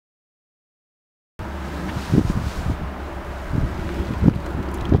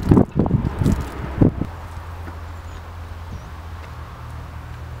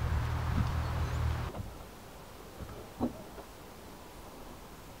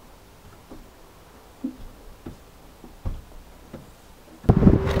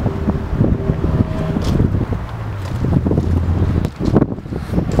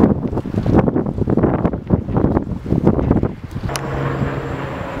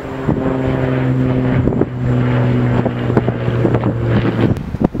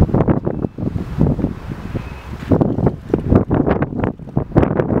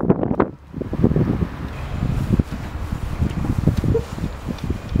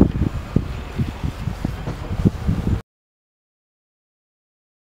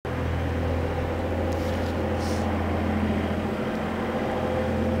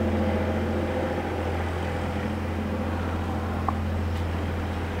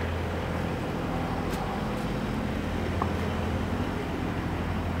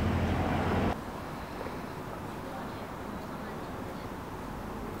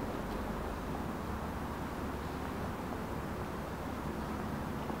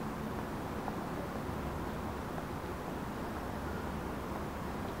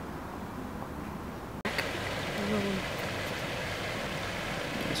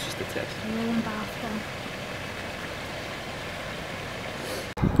expected. You're all in Bath then.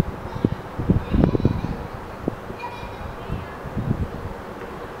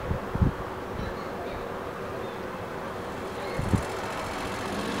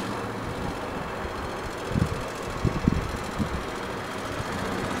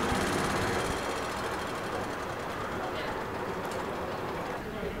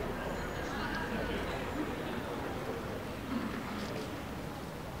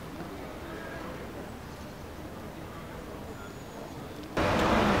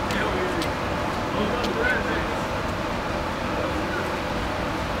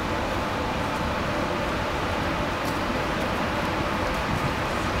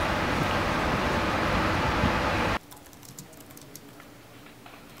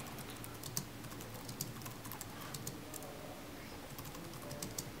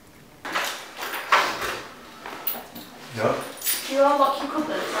 No? Do you all lock your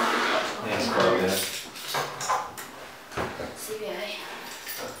cupboards? Yes, probably, yeah. CBA.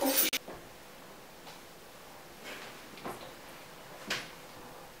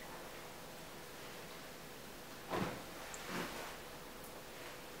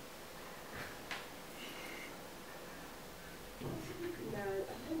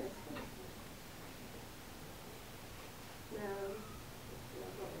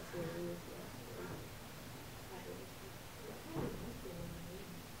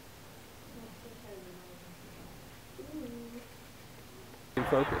 In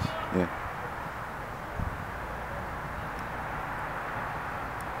focus. Yeah.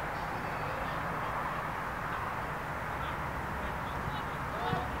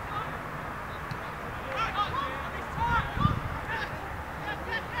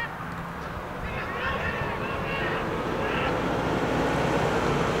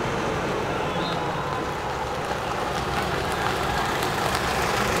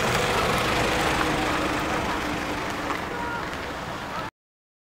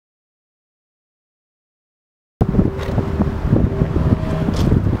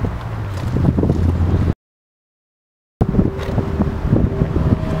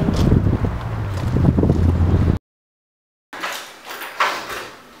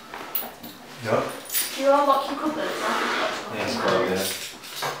 No? Do you all lock your cupboards? Yes, probably, yeah.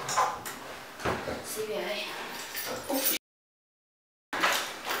 CBA.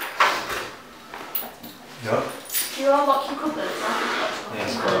 No? Do you all lock your cupboards?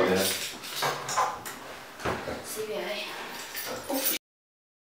 Yes, probably, yeah. CBA.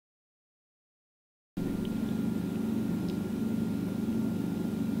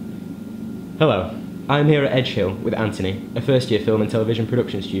 Hello, I'm here at Edgehill with Anthony, a first year film and television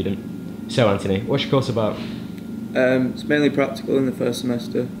production student. So Anthony, what's your course about? It's mainly practical in the first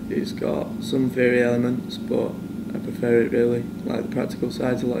semester. It's got some theory elements, but I prefer it really. Like the practical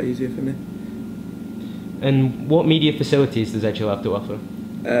side's a lot easier for me. And what media facilities does Edgehill have to offer?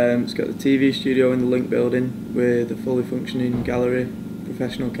 It's got the TV studio in the Link building with a fully functioning gallery,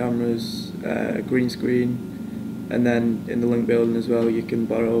 professional cameras, a green screen, and then in the Link building as well you can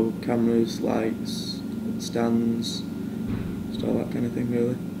borrow cameras, lights, stands, just all that kind of thing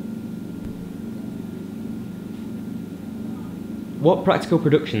really. What practical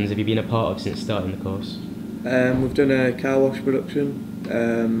productions have you been a part of since starting the course? We've done a car wash production,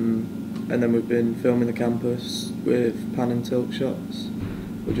 and then we've been filming the campus with pan and tilt shots.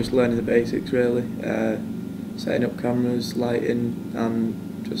 We're just learning the basics really, setting up cameras, lighting,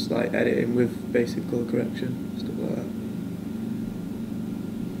 and just like editing with basic colour correction, stuff like that.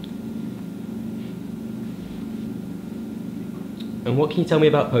 And what can you tell me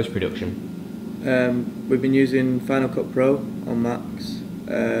about post-production? We've been using Final Cut Pro on Macs,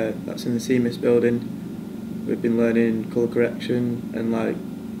 that's in the CMIS building. We've been learning colour correction and like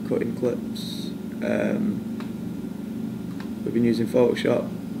cutting clips. We've been using Photoshop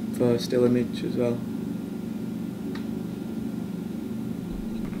for still image as well.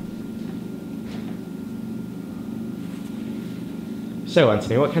 So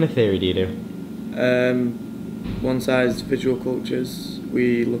Anthony, what kind of theory do you do? One side is visual cultures.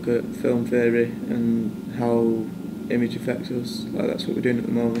 We look at film theory and how image affects us, like that's what we're doing at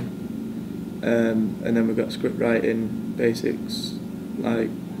the moment. And then we've got script writing basics, like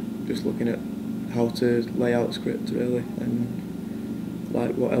just looking at how to lay out a script really, and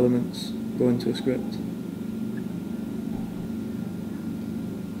like what elements go into a script.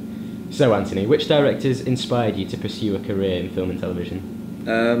 So Anthony, which directors inspired you to pursue a career in film and television?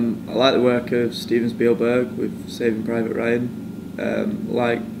 I like the work of Steven Spielberg with Saving Private Ryan. I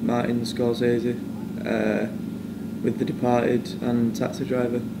like Martin Scorsese with The Departed and Taxi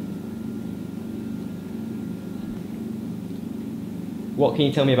Driver. What can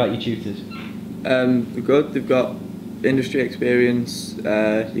you tell me about your tutors? They're good. They've got industry experience.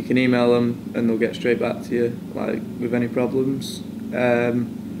 You can email them and they'll get straight back to you, like with any problems. That's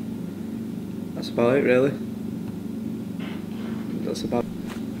about it, really. That's about.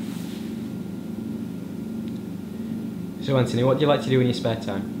 So Anthony, what do you like to do in your spare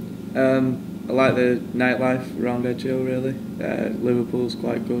time? I like the nightlife around Edge Hill, really. Liverpool's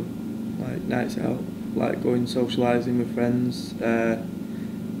quite good, like nights out, like going socialising with friends.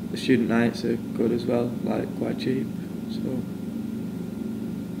 The student nights are good as well, like quite cheap. So.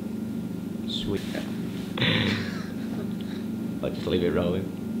 Sweet. I'll just leave it rolling.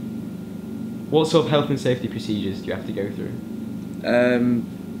 What sort of health and safety procedures do you have to go through?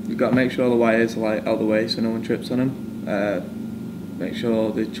 You've got to make sure the wires are like out of the way so no one trips on them. Make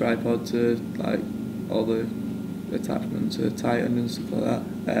sure the tripods are like all the attachments are tightened and stuff like that.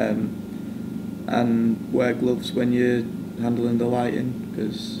 And wear gloves when you're handling the lighting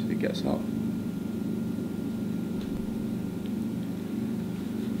because it gets hot.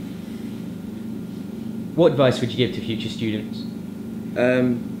 What advice would you give to future students?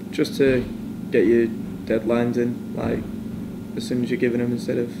 Just to get your deadlines in, like as soon as you're giving them,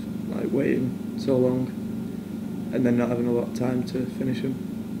 instead of like waiting so long and then not having a lot of time to finish them.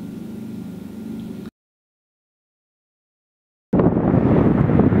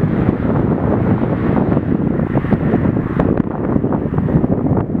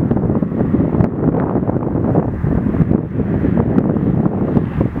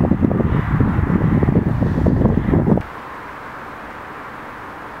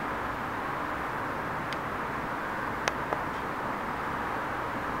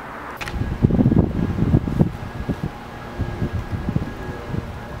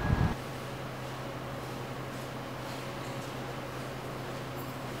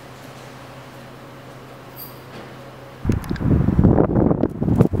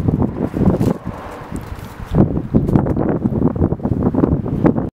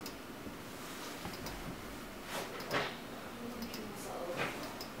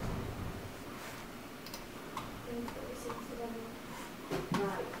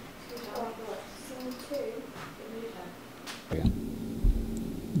 Yeah.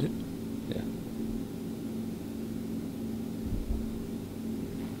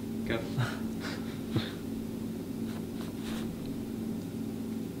 Go.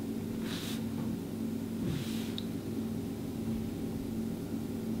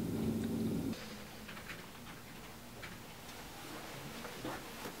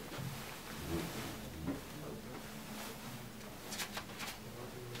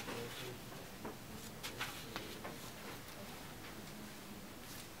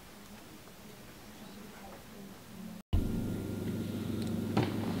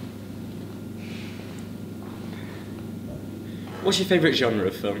 What's your favourite genre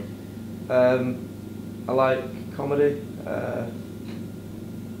of film? I like comedy.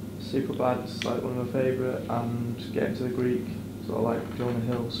 Superbad's like one of my favourite, and Getting to the Greek. So I like Jonah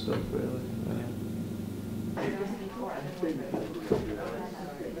Hill stuff really.